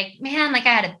like, man, like I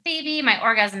had a baby, my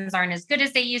orgasms aren't as good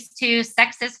as they used to,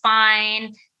 sex is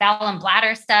fine, bowel and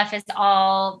bladder stuff is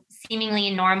all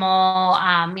seemingly normal,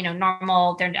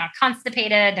 normal, they're not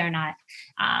constipated, they're not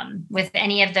with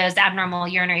any of those abnormal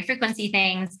urinary frequency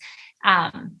things,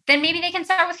 then maybe they can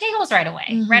start with Kegels right away,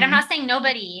 Mm-hmm. right? I'm not saying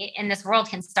nobody in this world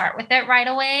can start with it right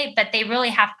away, but they really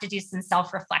have to do some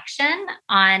self-reflection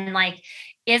on like,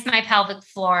 is my pelvic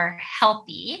floor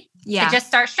healthy to just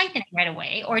start strengthening right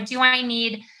away? Or do I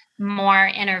need more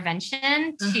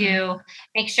intervention to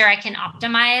make sure I can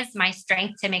optimize my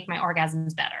strength to make my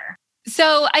orgasms better?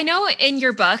 So I know in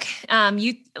your book,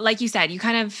 you, like you said, you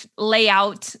kind of lay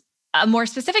out a more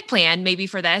specific plan maybe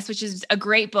for this, which is a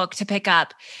great book to pick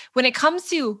up. When it comes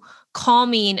to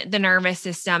calming the nervous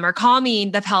system or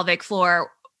calming the pelvic floor,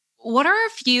 what are a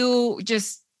few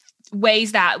just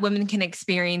ways that women can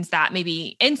experience that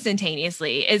maybe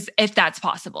instantaneously, is if that's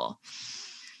possible?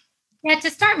 Yeah,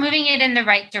 to start moving it in the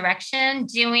right direction,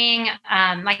 doing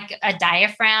like a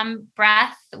diaphragm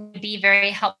breath would be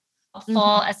very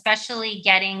helpful, especially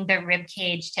getting the rib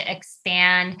cage to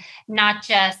expand, not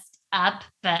just up,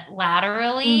 but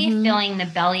laterally, feeling the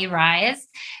belly rise.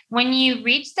 When you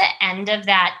reach the end of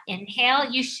that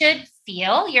inhale, you should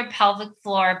feel your pelvic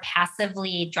floor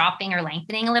passively dropping or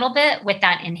lengthening a little bit with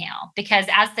that inhale, because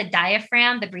as the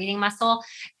diaphragm, the breathing muscle,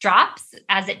 drops,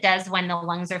 as it does when the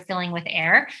lungs are filling with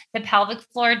air, the pelvic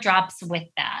floor drops with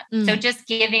that. So just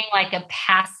giving like a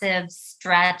passive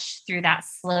stretch through that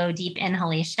slow, deep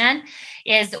inhalation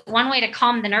is one way to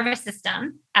calm the nervous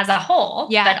system as a whole,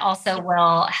 but also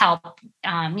will help,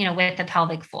 with the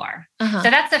pelvic floor. So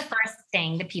that's the first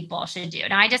thing that people should do.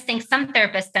 Now, I just think some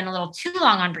therapists spend a little too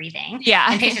long on breathing,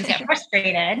 and patients get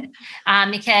frustrated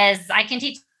because I can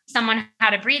teach someone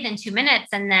how to breathe in 2 minutes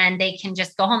and then they can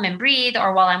just go home and breathe.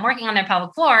 Or while I'm working on their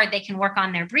pelvic floor, they can work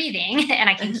on their breathing and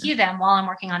I can cue them while I'm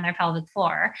working on their pelvic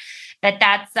floor. But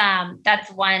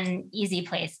that's one easy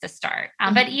place to start.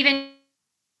 But even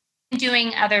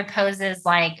doing other poses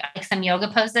like some yoga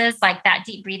poses, like that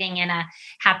deep breathing in a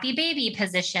happy baby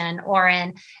position or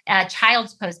in a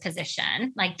child's pose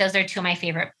position. Like those are two of my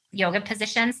favorite yoga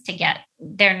positions to get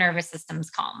their nervous systems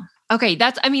calm. Okay.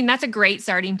 That's a great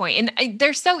starting point. And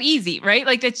they're so easy, right?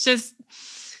 Like it's just,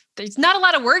 there's not a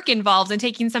lot of work involved in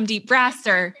taking some deep breaths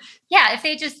or. Yeah. If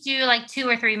they just do like 2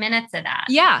 or 3 minutes of that,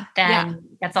 then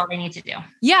that's all they need to do.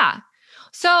 Yeah.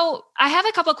 So I have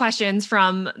a couple questions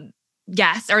from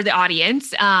guests or the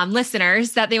audience,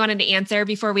 listeners that they wanted to answer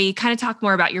before we kind of talk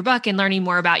more about your book and learning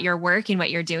more about your work and what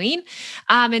you're doing.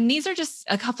 And these are just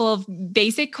a couple of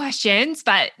basic questions,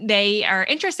 but they are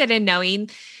interested in knowing,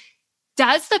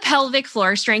 does the pelvic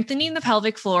floor, strengthening the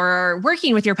pelvic floor or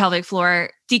working with your pelvic floor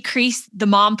decrease the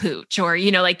mom pooch or,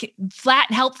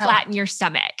 help flatten your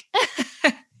stomach?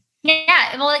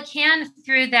 Yeah, well, it can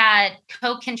through that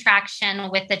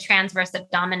co-contraction with the transverse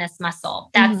abdominis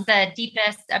muscle. That's the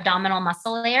deepest abdominal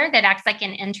muscle layer that acts like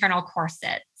an internal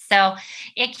corset. So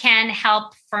it can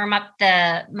help firm up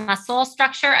the muscle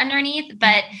structure underneath,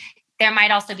 but there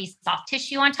might also be soft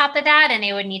tissue on top of that, and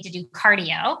they would need to do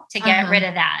cardio to get rid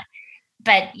of that.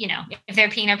 But, if they're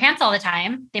peeing their pants all the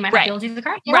time, they might not be able to do the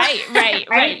cardio.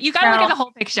 Right. You got to look at the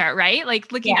whole picture, right?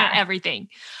 Like looking at everything.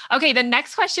 Okay. The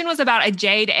next question was about a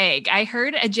jade egg. I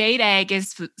heard a jade egg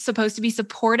is supposed to be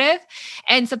supportive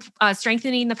and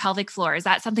strengthening the pelvic floor. Is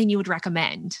that something you would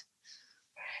recommend?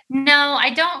 No,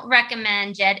 I don't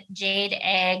recommend jade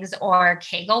eggs or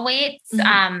Kegel weights.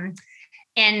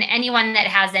 In anyone that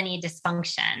has any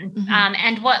dysfunction.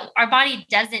 And what our body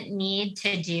doesn't need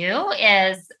to do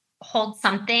is hold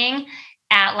something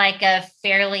at like a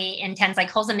fairly intense,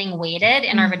 like hold something weighted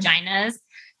in our vaginas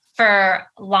for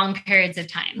long periods of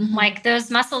time. Like those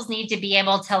muscles need to be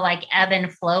able to like ebb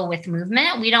and flow with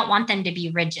movement. We don't want them to be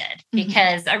rigid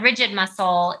because a rigid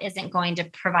muscle isn't going to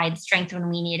provide strength when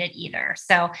we need it either.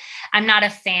 So I'm not a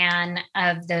fan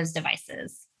of those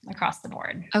devices. across the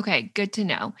board. Okay, good to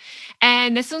know.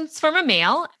 And this one's from a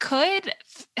male. Could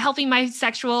helping my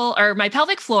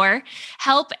pelvic floor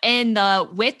help in the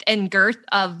width and girth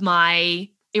of my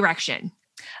erection?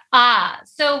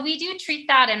 So we do treat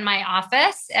that in my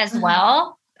office as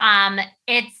well.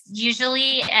 It's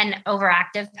usually an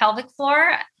overactive pelvic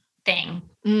floor thing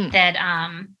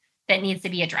that needs to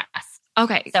be addressed.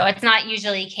 Okay. So it's not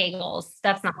usually Kegels.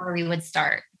 That's not where we would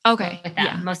start. With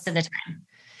them most of the time.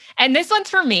 And this one's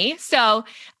for me. So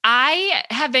I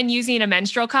have been using a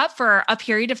menstrual cup for a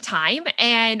period of time,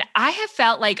 and I have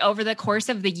felt like over the course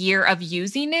of the year of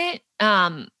using it,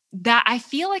 that I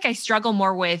feel like I struggle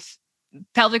more with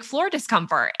pelvic floor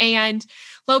discomfort and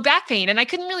low back pain. And I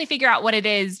couldn't really figure out what it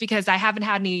is because I haven't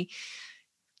had any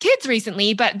kids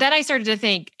recently. But then I started to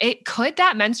think, could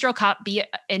that menstrual cup be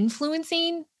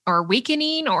influencing or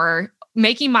weakening or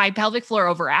making my pelvic floor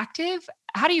overactive?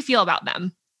 How do you feel about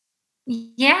them?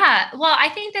 Yeah. Well, I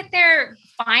think that they're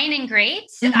fine and great.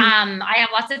 I have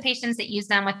lots of patients that use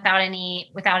them without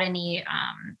any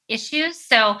issues.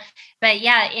 So, but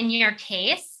yeah, in your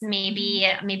case, maybe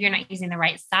you're not using the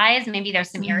right size. Maybe there's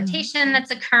some irritation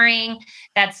that's occurring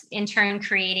that's in turn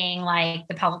creating like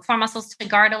the pelvic floor muscles to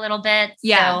guard a little bit.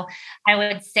 Yeah. So I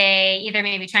would say either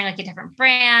maybe trying like a different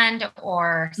brand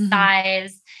or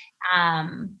size.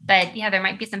 But yeah, there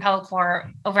might be some pelvic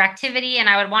floor overactivity, and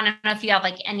I would want to know if you have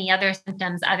like any other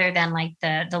symptoms other than like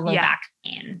the low back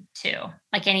pain too,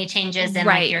 like any changes in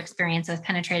like your experience with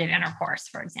penetrative intercourse,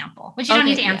 for example, which you don't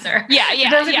need to answer. Yeah.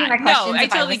 No, I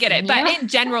totally get it. But in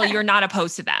general, you're not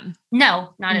opposed to them.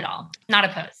 No, not at all. Not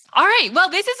opposed. All right.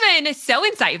 Well, this has been so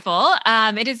insightful.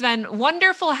 It has been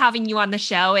wonderful having you on the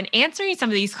show and answering some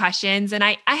of these questions. And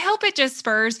I hope it just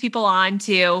spurs people on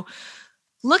to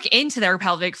look into their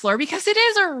pelvic floor because it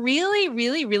is a really,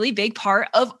 really, really big part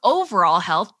of overall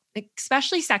health,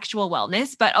 especially sexual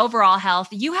wellness, but overall health.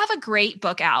 You have a great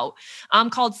book out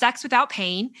called Sex Without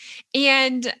Pain.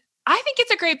 And I think it's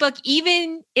a great book,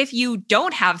 even if you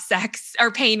don't have sex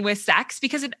or pain with sex,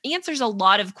 because it answers a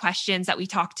lot of questions that we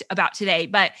talked about today.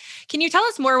 But can you tell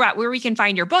us more about where we can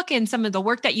find your book and some of the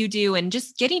work that you do and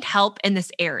just getting help in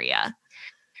this area?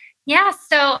 Yeah.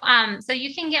 So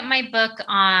you can get my book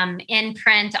in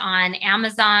print on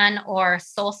Amazon or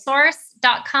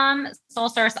soulsource.com.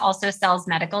 SoulSource also sells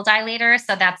medical dilators.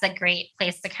 So that's a great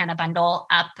place to kind of bundle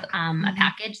up a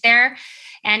package there.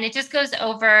 And it just goes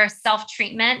over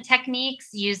self-treatment techniques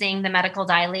using the medical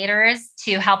dilators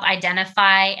to help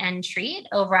identify and treat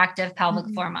overactive pelvic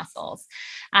floor muscles.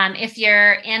 If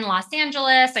you're in Los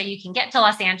Angeles or you can get to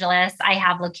Los Angeles, I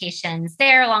have locations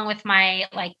there along with my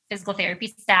like physical therapy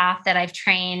staff that I've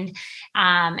trained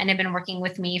and have been working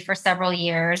with me for several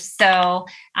years. So,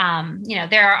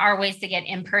 there are ways to get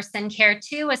in-person care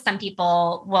too, as some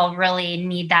people will really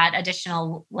need that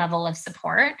additional level of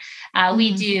support.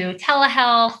 We do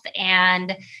telehealth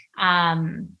and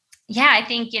I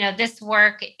think, this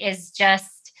work is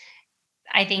just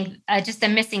a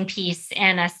missing piece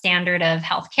in a standard of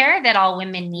healthcare that all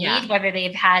women need, whether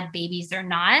they've had babies or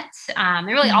not. And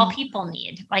really all people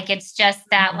need. Like, it's just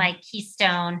that like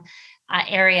keystone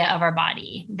area of our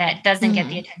body that doesn't get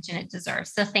the attention it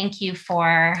deserves. So thank you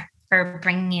for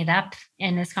bringing it up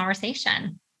in this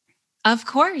conversation. Of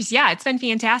course. Yeah, it's been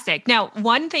fantastic. Now,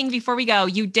 one thing before we go,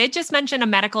 you did just mention a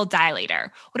medical dilator.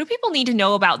 What do people need to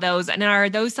know about those? And are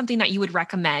those something that you would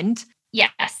recommend?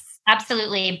 Yes,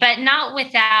 absolutely. But not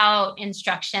without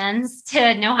instructions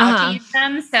to know how to use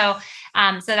them. So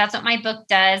that's what my book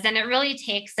does. And it really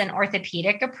takes an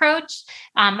orthopedic approach.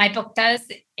 My book does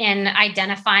in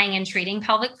identifying and treating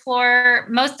pelvic floor.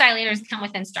 Most dilators come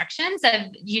with instructions of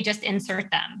you just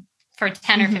insert them for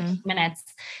 10 or 15 minutes.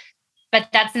 But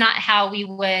that's not how we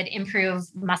would improve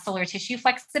muscle or tissue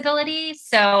flexibility.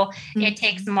 So it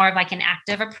takes more of like an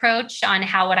active approach on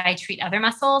how would I treat other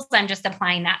muscles. I'm just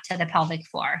applying that to the pelvic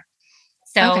floor.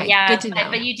 So good to know.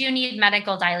 But you do need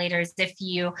medical dilators if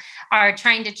you are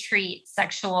trying to treat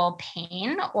sexual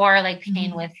pain or like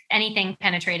pain with anything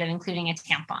penetrative, including a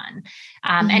tampon.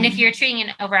 And if you're treating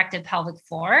an overactive pelvic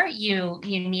floor, you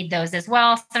need those as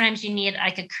well. Sometimes you need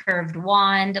like a curved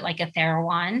wand, like a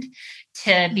TheraWand,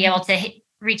 to be able to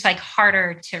reach like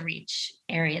harder to reach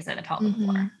areas of the pelvic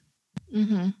floor.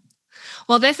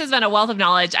 Well, this has been a wealth of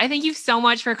knowledge. I thank you so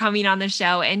much for coming on the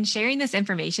show and sharing this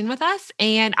information with us.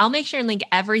 And I'll make sure and link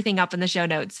everything up in the show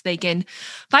notes so they can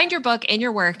find your book and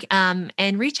your work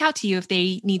and reach out to you if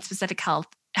they need specific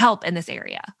help in this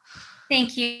area.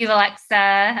 Thank you, Alexa.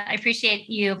 I appreciate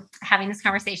you having this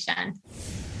conversation.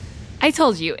 I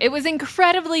told you, it was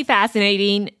incredibly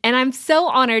fascinating, and I'm so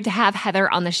honored to have Heather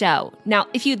on the show. Now,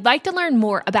 if you'd like to learn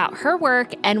more about her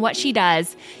work and what she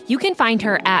does, you can find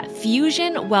her at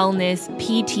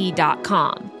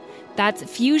fusionwellnesspt.com. That's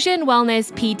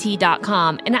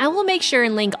fusionwellnesspt.com, and I will make sure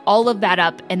and link all of that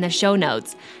up in the show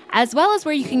notes, as well as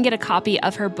where you can get a copy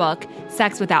of her book,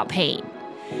 Sex Without Pain.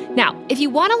 Now, if you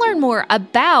want to learn more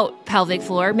about pelvic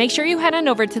floor, make sure you head on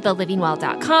over to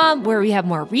thelivingwell.com, where we have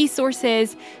more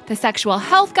resources, the sexual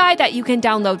health guide that you can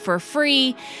download for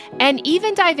free, and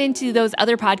even dive into those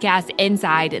other podcasts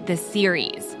inside this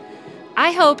series.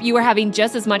 I hope you are having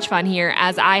just as much fun here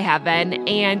as I have been,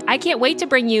 and I can't wait to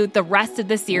bring you the rest of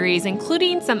the series,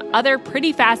 including some other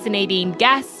pretty fascinating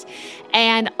guests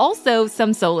and also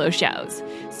some solo shows.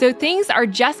 So things are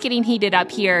just getting heated up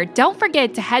here. Don't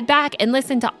forget to head back and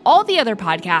listen to all the other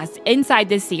podcasts inside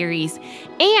this series.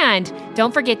 And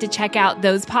don't forget to check out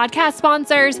those podcast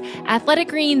sponsors, Athletic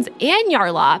Greens and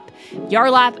Yarlap.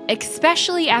 Yarlap,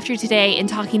 especially after today and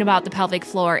talking about the pelvic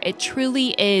floor, it truly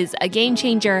is a game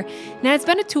changer. And it's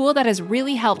been a tool that has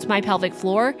really helped my pelvic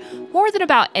floor more than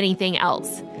about anything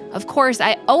else. Of course,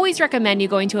 I always recommend you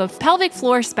going to a pelvic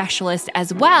floor specialist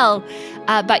as well,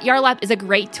 but Yarlap is a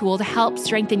great tool to help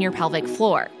strengthen your pelvic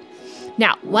floor.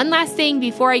 Now, one last thing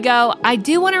before I go, I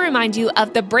do want to remind you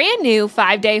of the brand new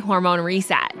 5-day hormone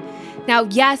reset. Now,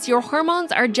 yes, your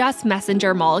hormones are just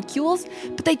messenger molecules,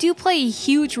 but they do play a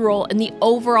huge role in the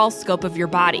overall scope of your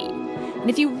body. And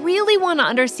if you really want to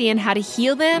understand how to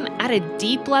heal them at a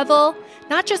deep level,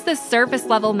 not just the surface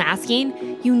level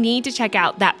masking, you need to check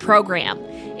out that program.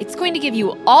 It's going to give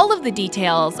you all of the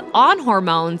details on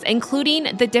hormones, including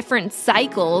the different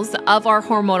cycles of our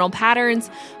hormonal patterns,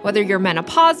 whether you're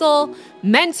menopausal,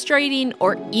 menstruating,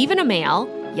 or even a male.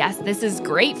 Yes, this is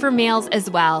great for males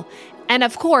as well. And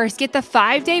of course, get the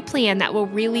 5-day plan that will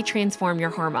really transform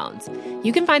your hormones.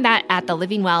 You can find that at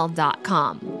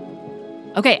thelivingwell.com.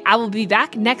 Okay, I will be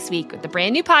back next week with a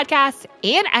brand new podcast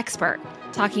and expert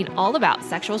talking all about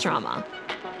sexual trauma.